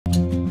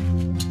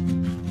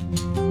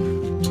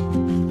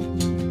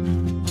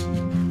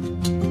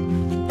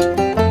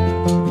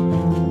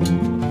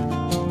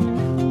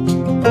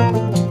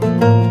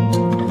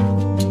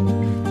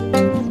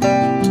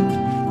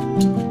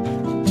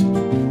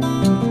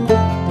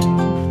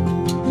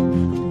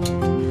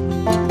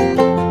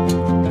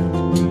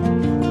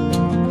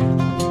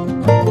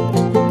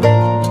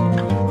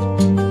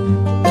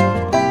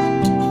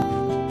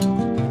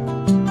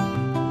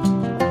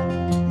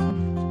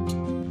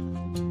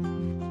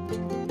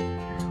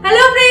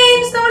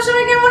তোমরা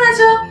সবাই কেমন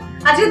আছো?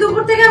 আজকে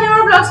দুপুর থেকে আমি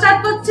আমার ব্লগ স্টার্ট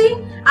করছি।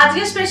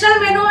 আজকে স্পেশাল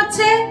মেনু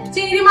হচ্ছে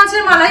চিংড়ি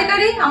মাছের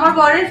মালাইকারি, আমার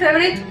বরের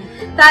ফেভারিট।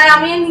 তাই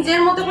আমি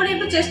নিজের মতো করে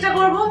একটু চেষ্টা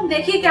করব,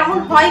 দেখি কেমন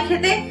হয়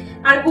খেতে।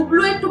 আর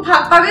গুবলু একটু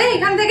ভাগ পাবে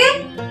এখান থেকে,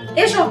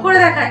 এসব করে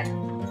দেখায়।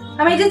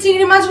 আমি এই যে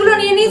চিংড়ি মাছগুলো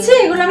নিয়ে নিয়েছি,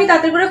 এগুলো আমি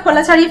তাতে করে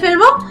খোলা ছাড়িয়ে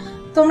ফেলবো।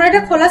 তোমরা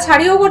এটা খোলা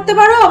ছাড়িয়েও করতে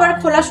পারো, আবার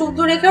খোলা শুদ্ধ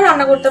রেখেও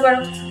রান্না করতে পারো।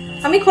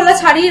 আমি খোলা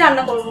ছাড়িয়ে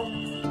রান্না করব।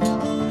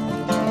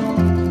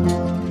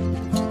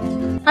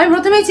 আমি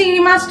প্রথমে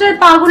চিংড়ি মাছটার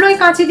পা গুলো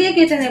কাঁচি দিয়ে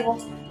কেটে নেব।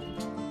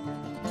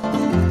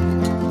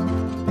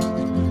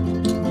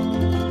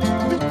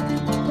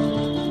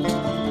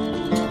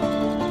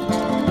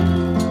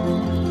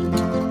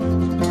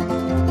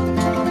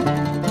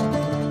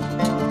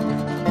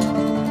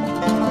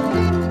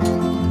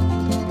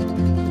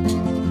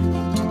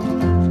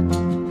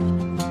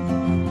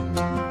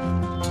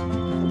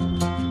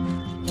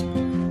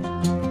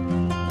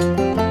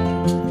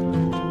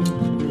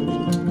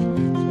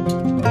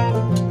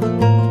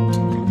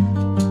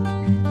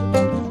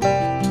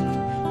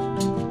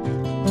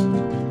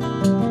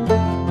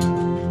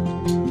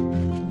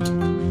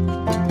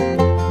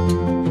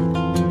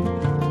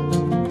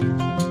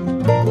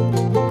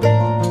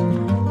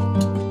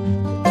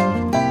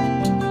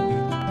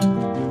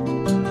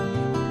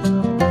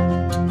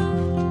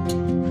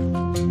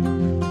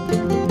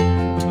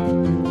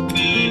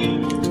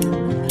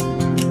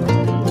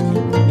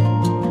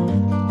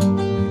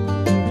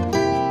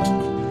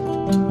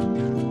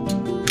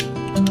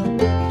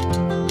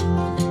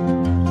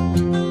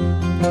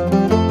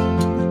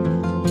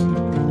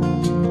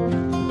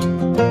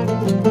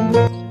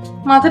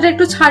 মাথাটা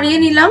একটু ছাড়িয়ে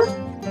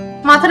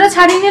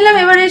নিলাম,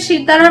 এবারে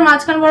শিরদাঁড়ার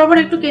মাঝখান বরাবর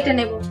একটু কেটে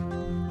নেব।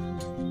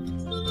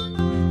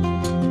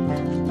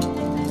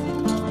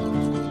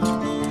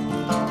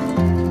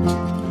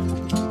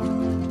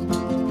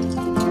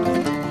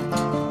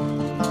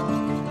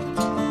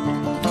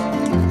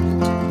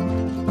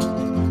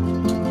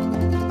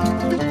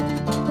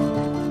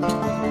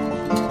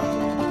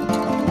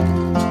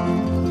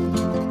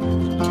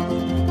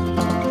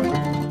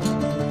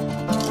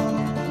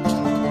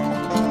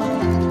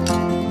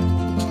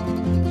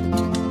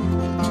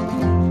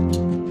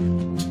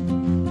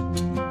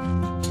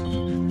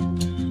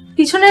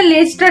 পিছনের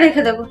লেজটা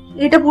রেখে দেবো,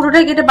 এটা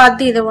পুরোটাই কেটে বাদ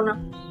দিয়ে দেবো না।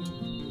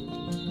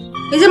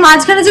 এই যে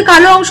মাঝখানে যে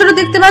কালো অংশটা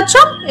দেখতে পাচ্ছ,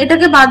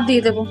 এটাকে বাদ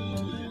দিয়ে দেবো।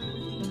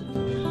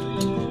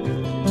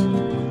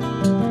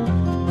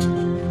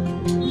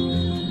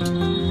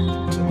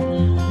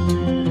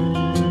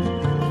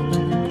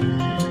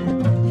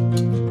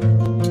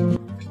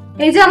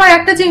 এই যে আমার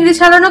একটা চিংড়ি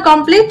ছাড়ানো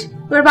কমপ্লিট।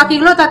 এবার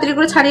বাকিগুলো তাড়াতাড়ি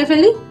করে ছাড়িয়ে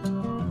ফেলি।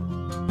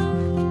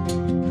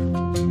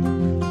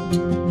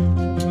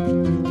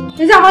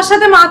 এই যে আমার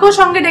সাথে মাকেও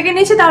সঙ্গে ডেকে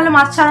নিয়েছি, তাহলে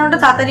মাছ ছাড়ানোটা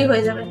তাড়াতাড়ি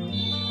হয়ে যাবে।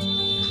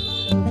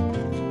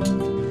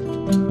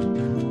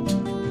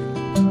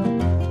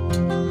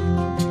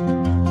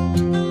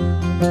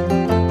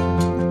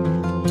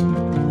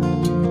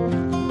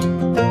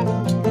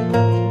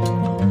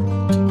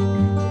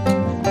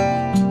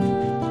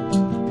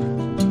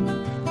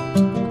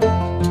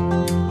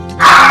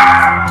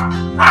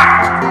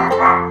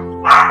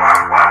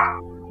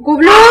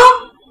 গুবলু,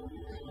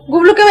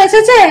 গুবলু কেউ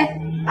এসেছে?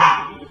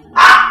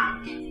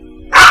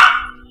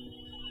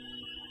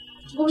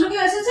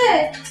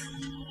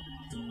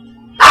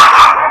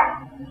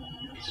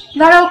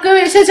 দাঁড়াও, কেউ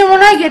এসেছে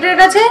মনে হয় গেটের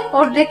কাছে,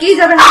 ওর ডেকেই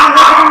যাবে না,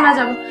 না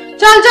যাবো।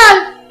 চল চল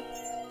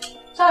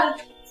চল।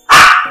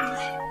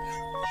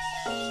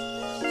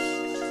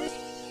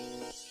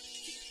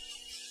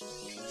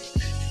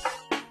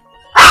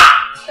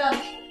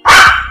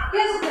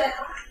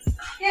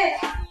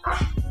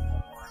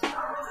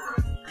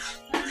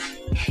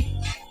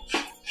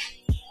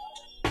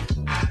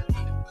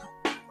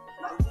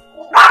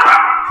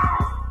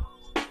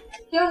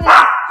 কেউ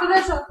নেই, চলে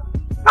এসো,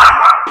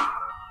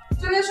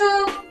 চলে এসো।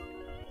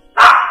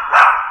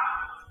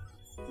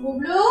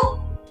 গুবলু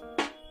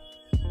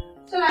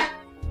চল।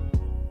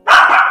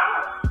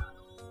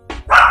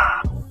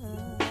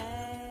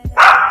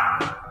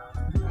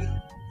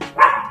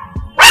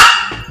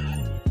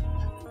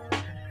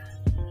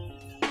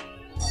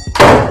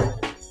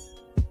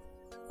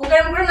 ওকে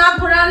মুখে না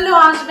ঘুরে আনলেও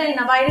আসবেই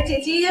না, বাইরে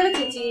চেঁচিয়ে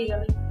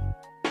যাবে।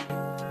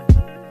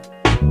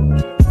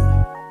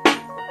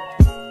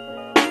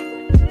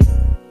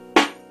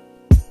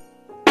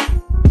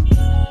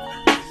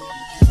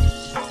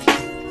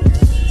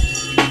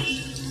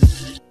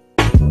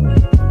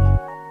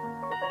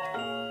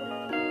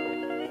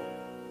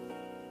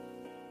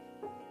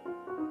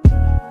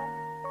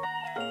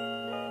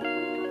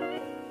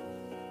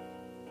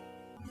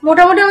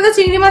 মোটামুটি আমাদের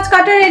চিংড়ি মাছ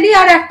কাটা রেডি,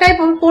 আর একটাই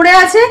পড়ে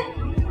আছে।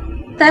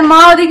 তাই মা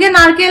ওদিকে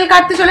নারকেল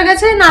কাটতে চলে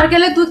গেছে।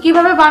 নারকেলের দুধ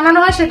কিভাবে বানানো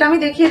হয় সেটা আমি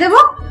দেখিয়ে দেবো।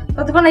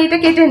 ততক্ষণ এইটা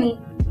কেটে নি,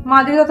 মা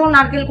দিকে ততক্ষণ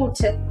নারকেল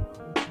কুটছে।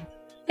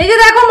 এই যে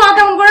দেখো মা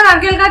কেমন করে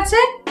নারকেল কাটছে।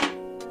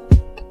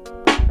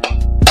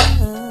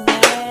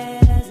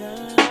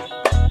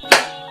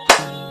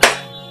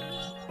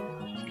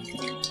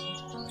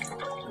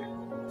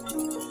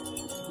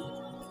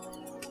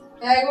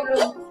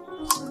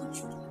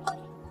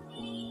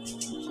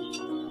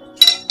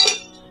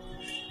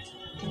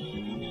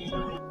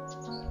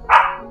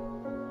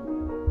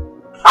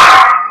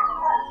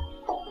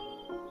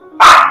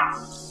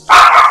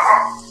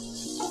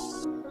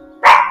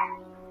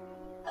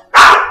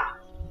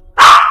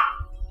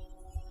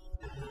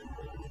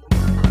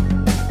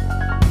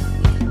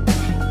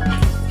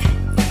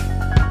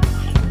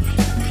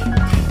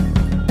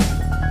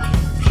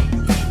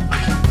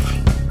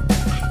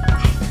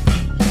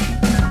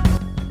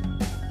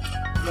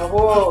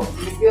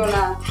 দিও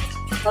না।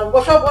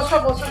 বসো বসো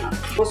বসো না,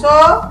 বসো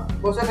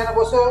বসো, কেন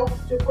বসো,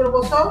 চুপ করে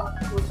বসো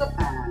বসো।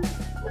 হ্যাঁ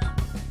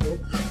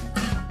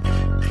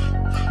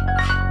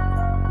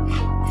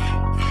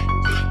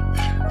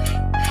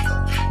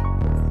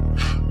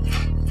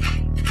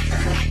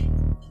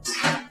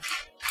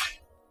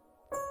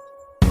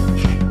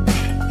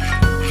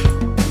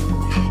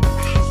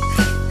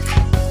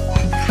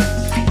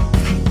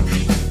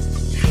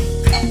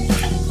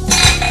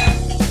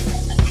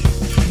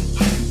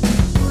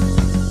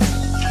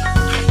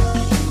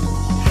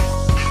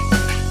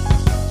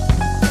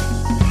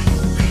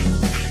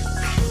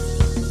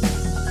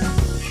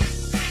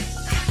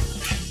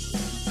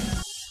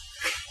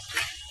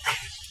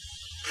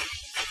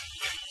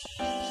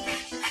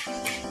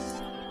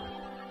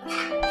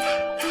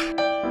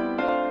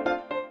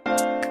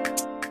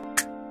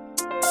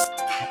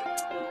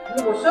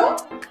বসো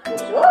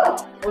বসো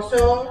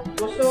বসো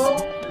বসো।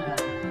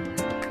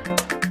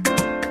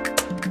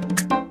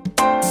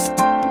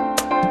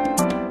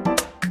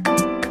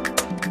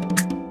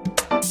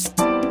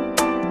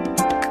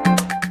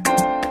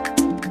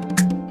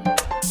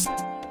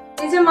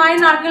 এই যে মায়ের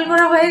নারকেল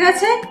করা হয়ে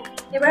গেছে,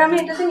 এবার আমি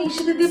এটাতে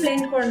মিক্সিতে দিয়ে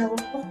ব্লেন্ড করে নেবো।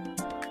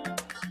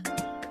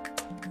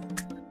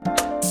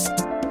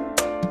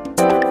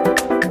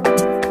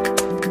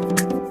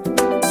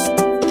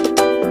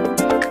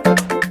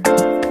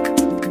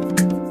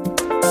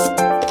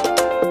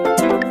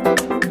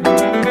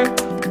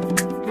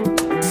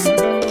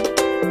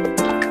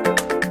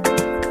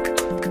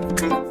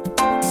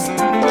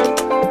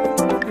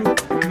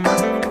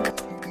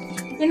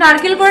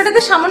 নারকেল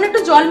কড়াটাতে সামান্য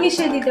একটু জল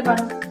মিশিয়ে দিতে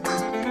পারো।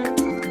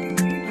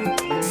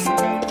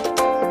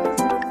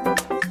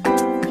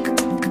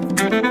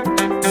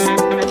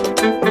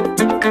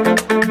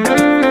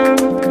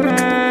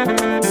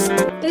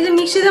 এই যে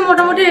মিক্সিতে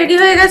মোটামুটি রেডি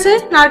হয়ে গেছে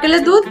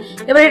নারকেলের দুধ।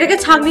 এবার এটাকে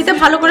ছাঁকনিতে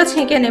ভালো করে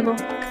ছেঁকে নেব।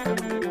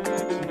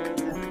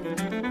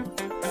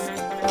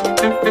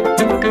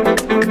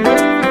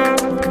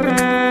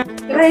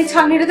 এবার এই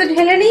ছাঁকনিটাতে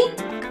ঢেলে নিই।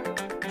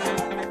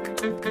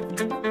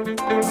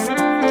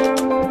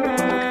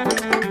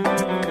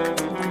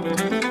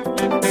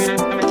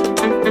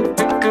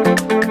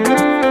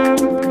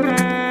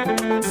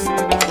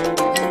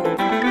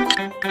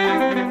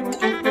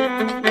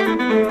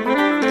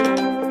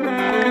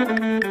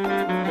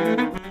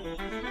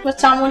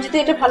 চামচ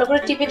দিয়ে এটা ভালো করে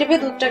টিপে টিপে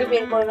দুধটাকে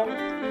বের করে নেব।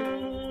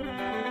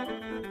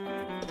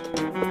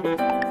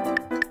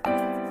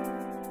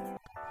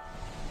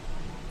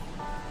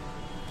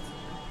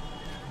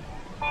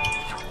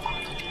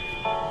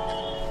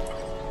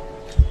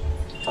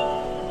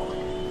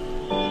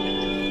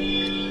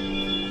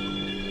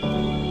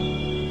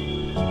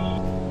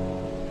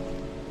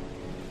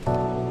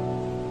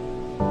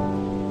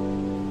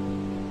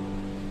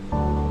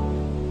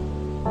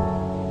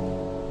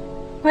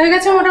 হয়ে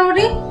গেছে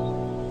মোটামুটি।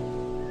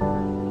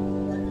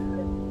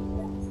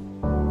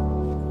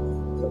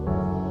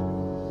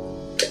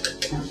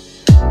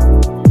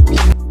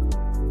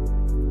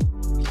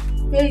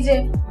 এই যে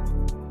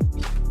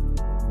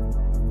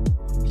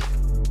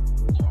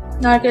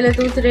নারকেলের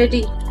দুধ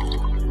রেডি।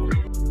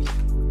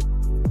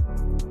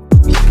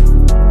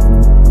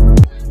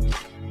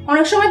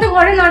 অনেক সময় তো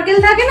ঘরে নারকেল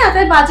থাকে না,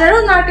 তাই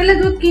বাজারেও নারকেলের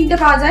দুধ কিনতে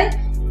পাওয়া যায়,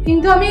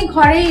 কিন্তু আমি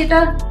ঘরেই এটা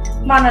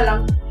বানালাম,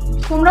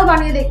 তোমরাও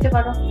বানিয়ে দেখতে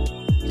পারো।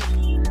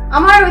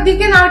 আমার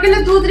ওইদিকে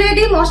নারকেলের দুধ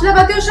রেডি,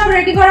 মশলাপাতিও সব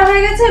রেডি করা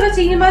হয়ে গেছে। এবার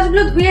চিংড়ি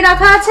মাছগুলো ধুয়ে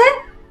রাখা আছে,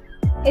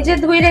 এই যে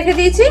ধুয়ে রেখে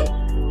দিয়েছি।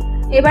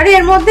 এবারে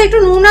এর মধ্যে একটু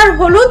নুন আর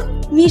হলুদ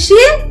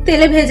মিশিয়ে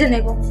তেলে ভেজে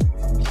নেব।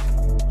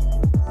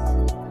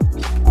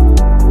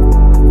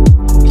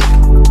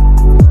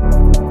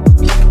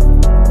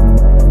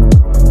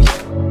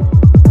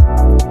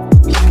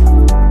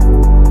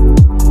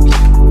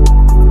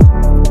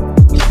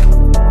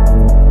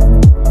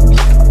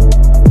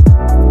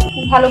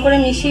 ভালো করে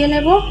মিশিয়ে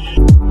নেব।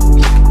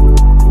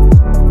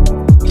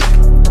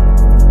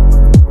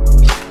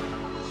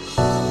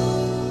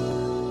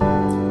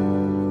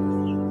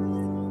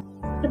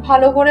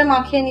 ভালো করে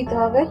মাখিয়ে নিতে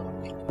হবে।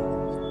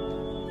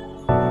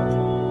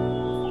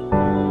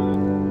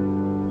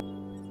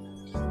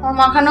 আর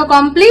মাখানো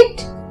কমপ্লিট।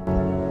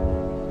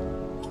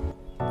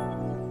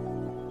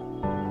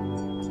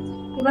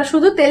 এবার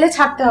শুধু তেলে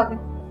ছাড়তে হবে।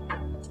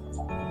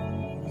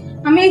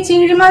 আমি এই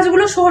চিংড়ি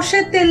মাছগুলো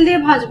সর্ষের তেল দিয়ে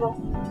ভাজবো।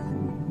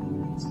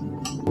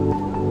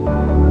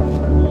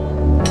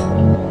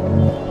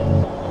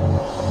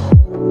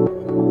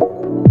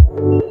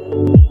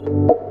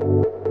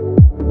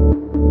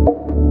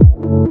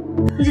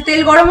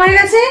 তেল গরম হয়ে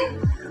গেছে,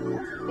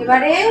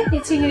 এবারে এই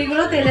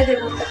চিংড়িগুলো তেলে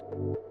দেবো।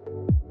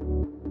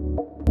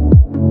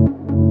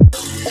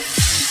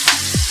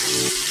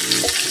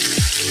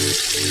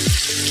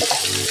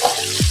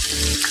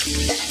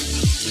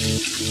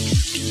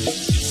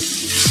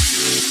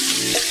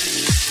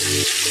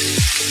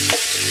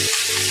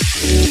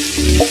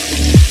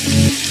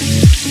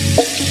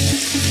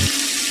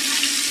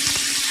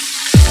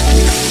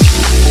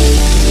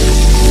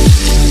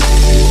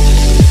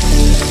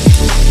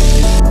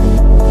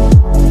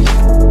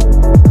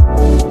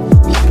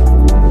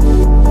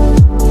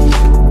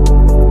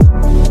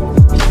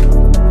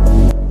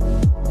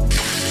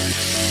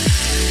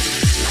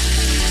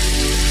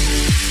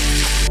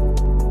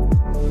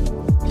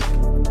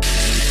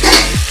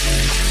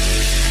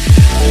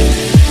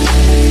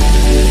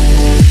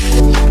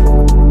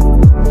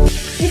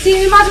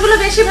 চিংড়ি মাছগুলো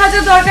বেশি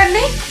ভাজার দরকার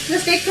নেই,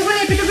 জাস্ট একটুখানি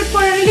এপিট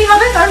করে নিলেই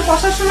হবে, কারণ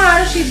কষার সময়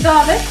আরো সিদ্ধ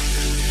হবে।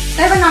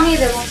 তাই এবার নামিয়ে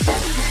দেবো।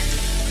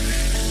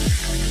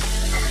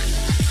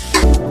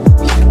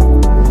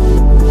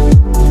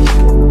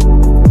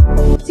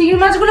 চিংড়ি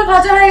মাছগুলো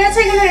ভাজা হয়ে গেছে,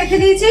 এখানে রেখে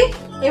দিয়েছি।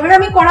 এবার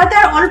আমি কড়াতে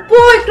আর অল্প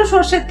একটু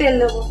সর্ষের তেল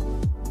দেবো।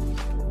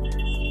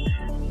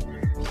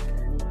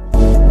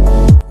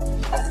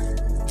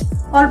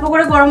 অল্প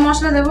করে গরম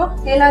মশলা দেবো,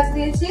 এলাচ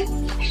দিয়েছি,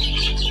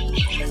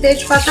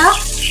 তেজপাতা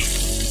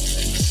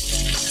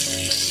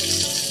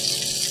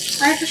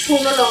আর একটু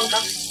শুকনো লঙ্কা।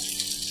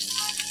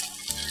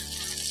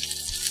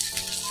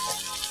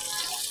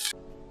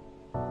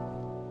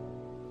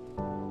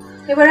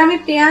 এবারে আমি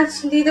পেঁয়াজ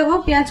দিয়ে দেবো,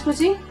 পেঁয়াজ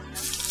কুচি।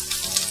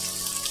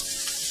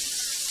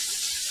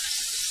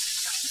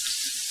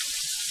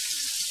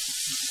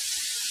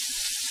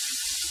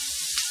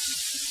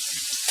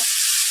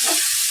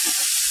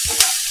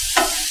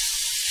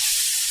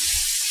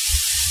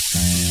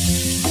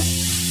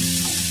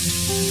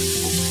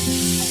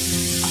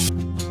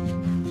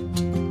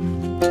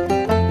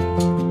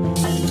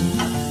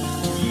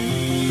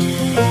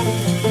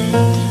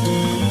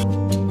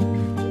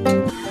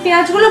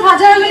 পেঁয়াজগুলো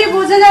ভাজা হয়ে গেলে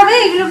বোঝা যাবে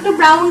এগুলো একটু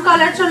ব্রাউন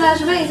কালার চলে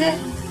আসবে। এই যে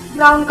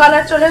ব্রাউন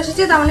কালার চলে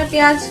এসেছে, তার মানে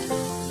পেঁয়াজ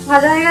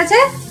ভাজা হয়ে গেছে।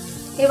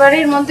 এবারে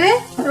এর মধ্যে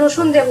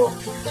রসুন দেব,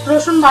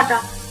 রসুন বাটা।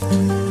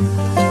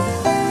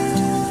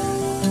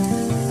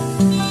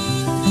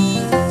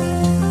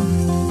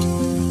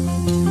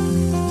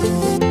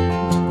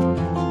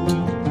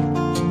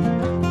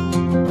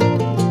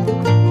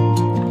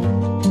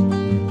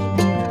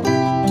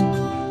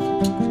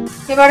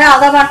 এবারে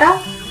আদা বাটা,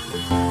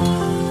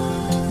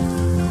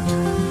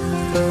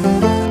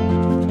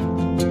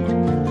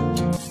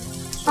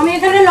 আমি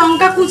এখানে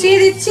লঙ্কা কুচিয়ে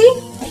দিচ্ছি,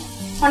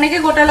 অনেকে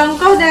গোটা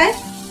লঙ্কাও দেয়।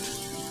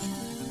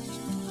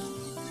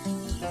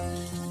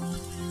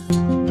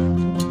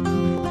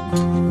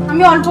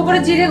 আমি অল্প করে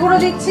জিরে গুঁড়ো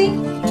দিচ্ছি,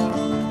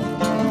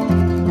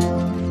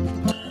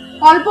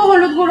 অল্প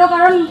হলুদ গুঁড়ো,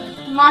 কারণ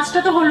মাছটা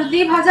তো হলুদ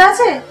দিয়ে ভাজা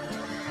আছে,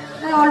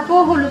 তাই অল্প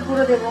হলুদ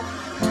গুঁড়ো দেব।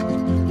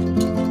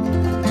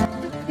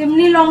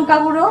 এমনি লঙ্কা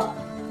গুঁড়ো,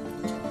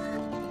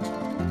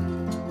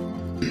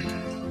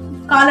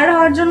 কালার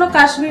হওয়ার জন্য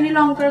কাশ্মীরি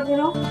লঙ্কার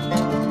গুঁড়ো,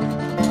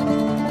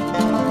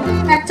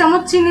 1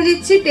 চামচ চিনি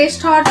দিচ্ছি টেস্ট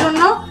হওয়ার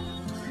জন্য।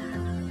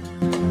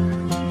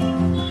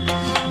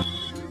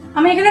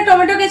 আমি এখানে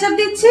টমেটো কেচাপ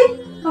দিচ্ছি,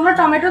 তোমরা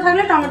টমেটো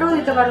থাকলে টমেটো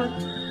দিতে পারো।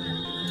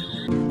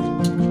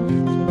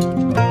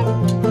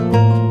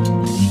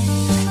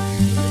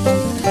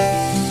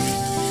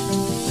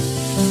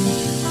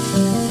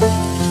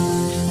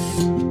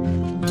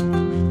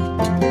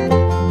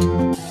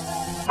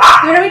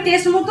 এবার আমি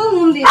টেস্ট মতো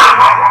নুন দিয়ে দেব।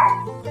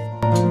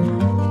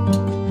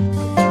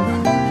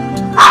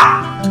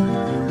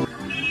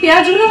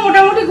 পেঁয়াজগুলো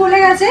মোটামুটি গলে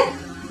গেছে,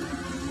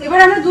 এবার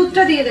আমি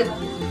দুধটা দিয়ে দেব।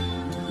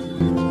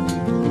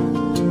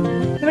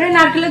 এবারে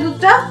নারকেলের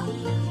দুধটা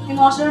এই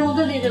মশলার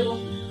মধ্যে দিয়ে দেব।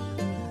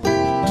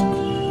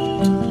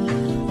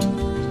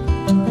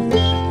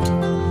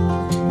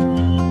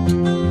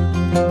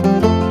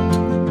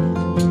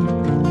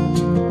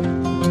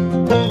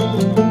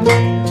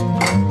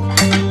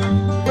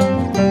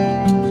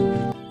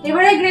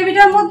 এবারে এই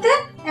গ্রেভিটার মধ্যে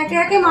একে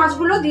একে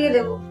মাছগুলো দিয়ে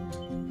দেব।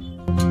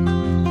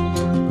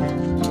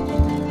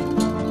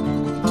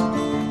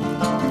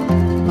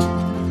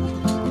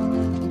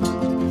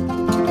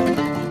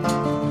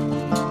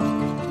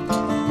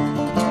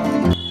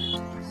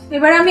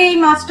 এবার আমি এই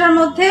মাছটার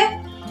মধ্যে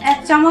 1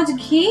 চামচ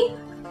ঘি,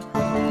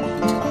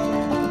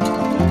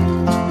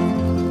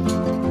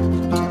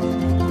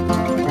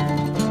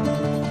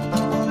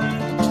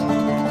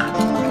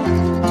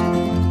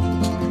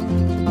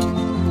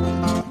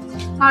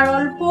 আর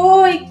অল্প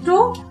একটু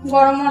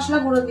গরম মশলা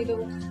গুঁড়ো দিয়ে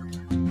দেবো।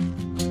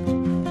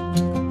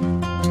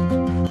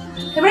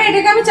 এবারে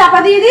এটাকে আমি চাপা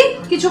দিয়ে দিই,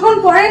 কিছুক্ষণ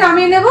পরে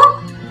নামিয়ে নেব,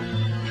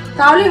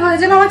 তাহলেই হয়ে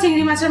যাবে আমার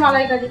চিংড়ি মাছের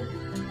মালাইকারি।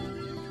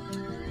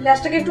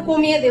 গ্যাসটাকে একটু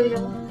কমিয়ে দেব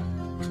যাবো।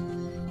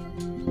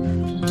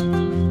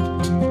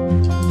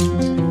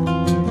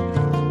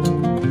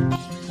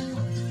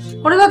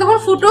 ওটা ততক্ষণ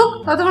ফুটুক,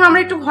 ততক্ষণ আমরা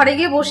একটু ঘরে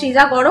গিয়ে বসি,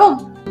 যা গরম।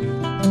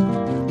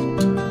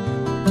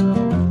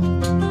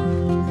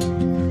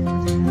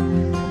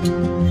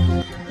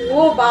 ও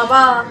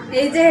বাবা,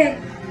 এই যে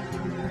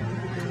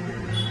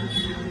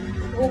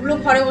গুবলু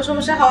ঘরে বসে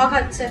বসে হাওয়া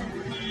খাচ্ছে।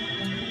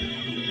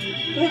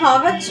 তুমি হাওয়া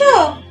খাচ্ছ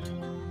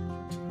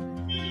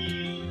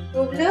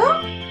গুবলু?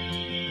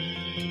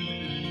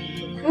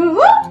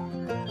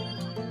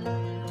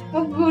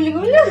 গুবলু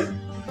গুবলু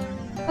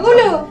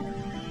গুবলু,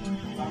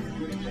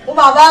 ও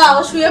বাবা, ও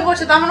শুয়ে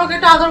পড়ছে, তার মানে ওকে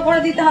একটু আদর করে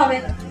দিতে হবে।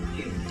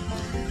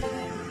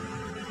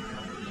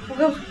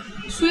 ওকে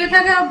শুয়ে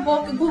থাকে,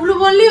 গুবলু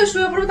বললি ও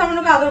শুয়ে পড়বে, তার মানে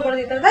ওকে আদর করে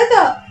দিতে হবে, তাই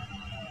তো?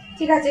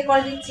 ঠিক আছে,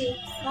 করে দিচ্ছি।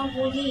 আমার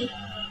বলি,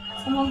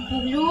 আমার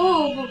গুবলু,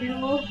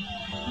 গুবলু,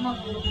 আমার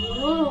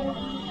গুবলু।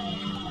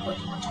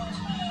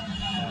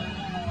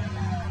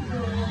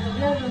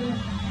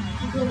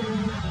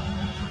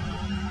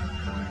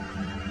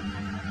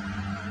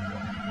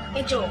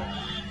 এচো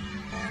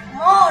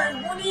মোর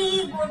গুলি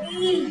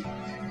গুলি।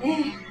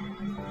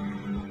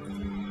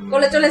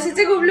 কোলে চলে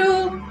এসেছে গুবলু।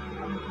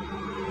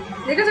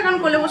 দেখেছো কেমন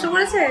কোলে বসে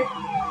পড়েছে?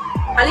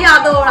 খালি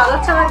আদর আদর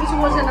ছাড়া কিছু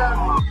বোঝে না।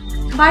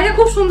 বাইরে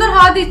খুব সুন্দর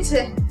হাওয়া দিচ্ছে,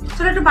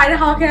 চলো একটু বাইরে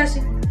হাওয়া খেয়ে আসি।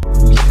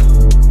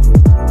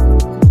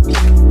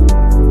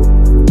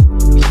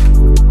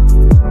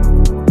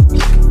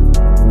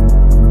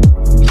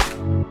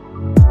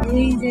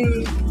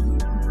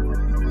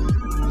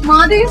 মা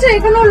দেখেছে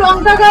এখানেও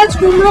লঙ্কা গাছ,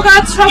 কুমড়ো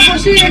গাছ সব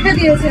বসিয়ে রেখে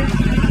দিয়েছে।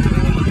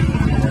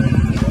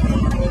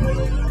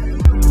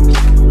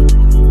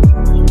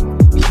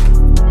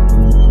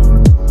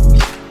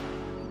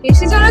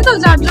 এসে চলে তো,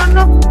 যার জন্য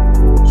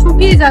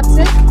শুকিয়ে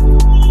যাচ্ছে।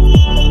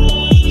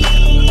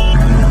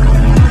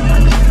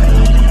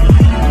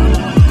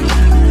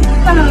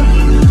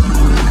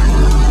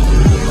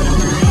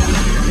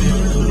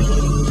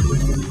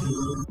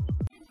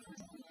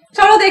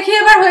 চলো দেখি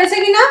এবার হয়েছে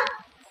কিনা।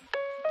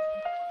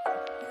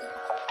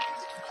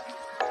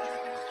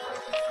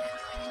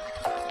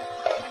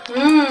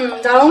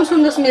 দারুণ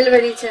সুন্দর স্মেল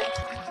বেরিয়েছে।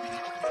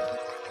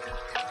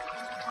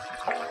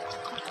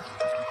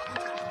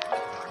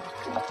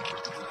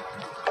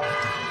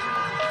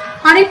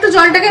 আর একটু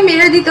জলটাকে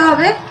মেরে দিতে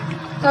হবে,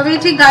 তবে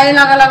ঠিক গায়ে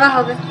লাগা লাগা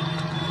হবে।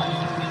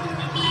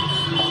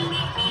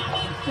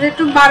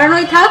 একটু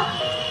বাড়ানোই থাক।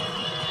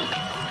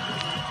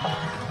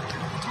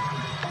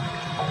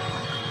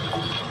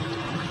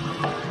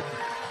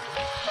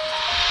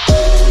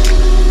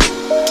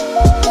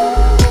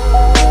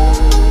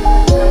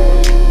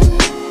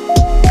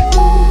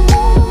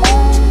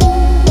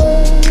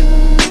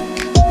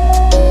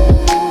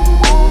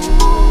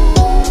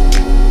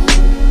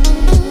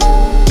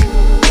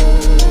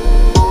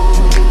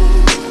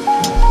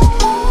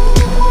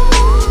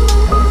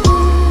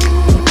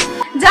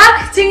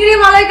 চিংড়ি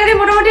মালাইকারি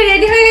মোটামুটি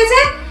রেডি হয়ে গেছে।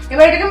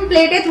 এবার এটাকে আমি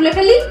প্লেটে তুলে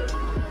ফেলি।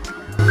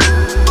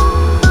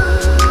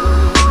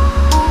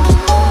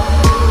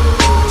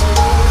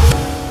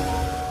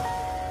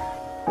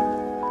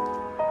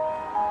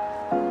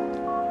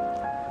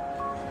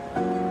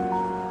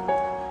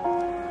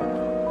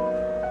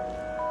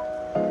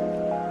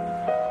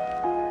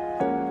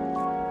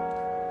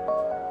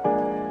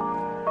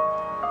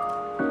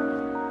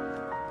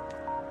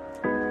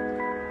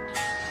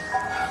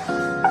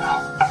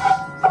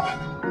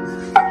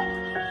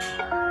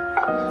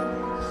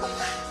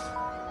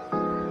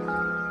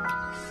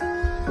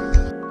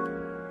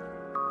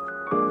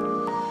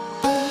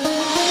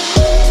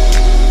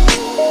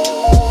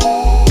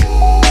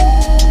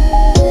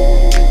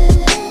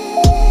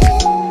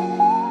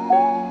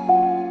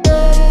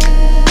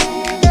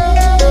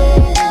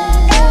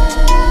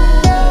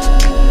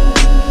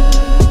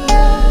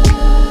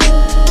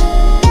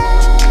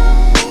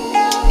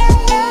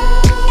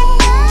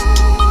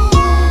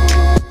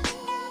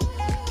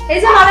 এই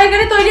যে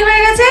মালাইকারি তৈরি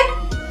হয়ে গেছে।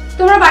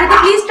 তোমরা বাড়িতে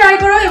প্লিজ ট্রাই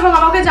করো এবং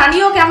আমাকে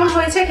জানিও কেমন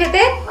হয়েছে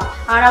খেতে।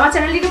 আর আমার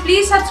চ্যানেলটিকে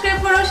প্লিজ সাবস্ক্রাইব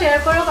করো, শেয়ার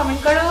করো,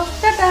 কমেন্ট করো।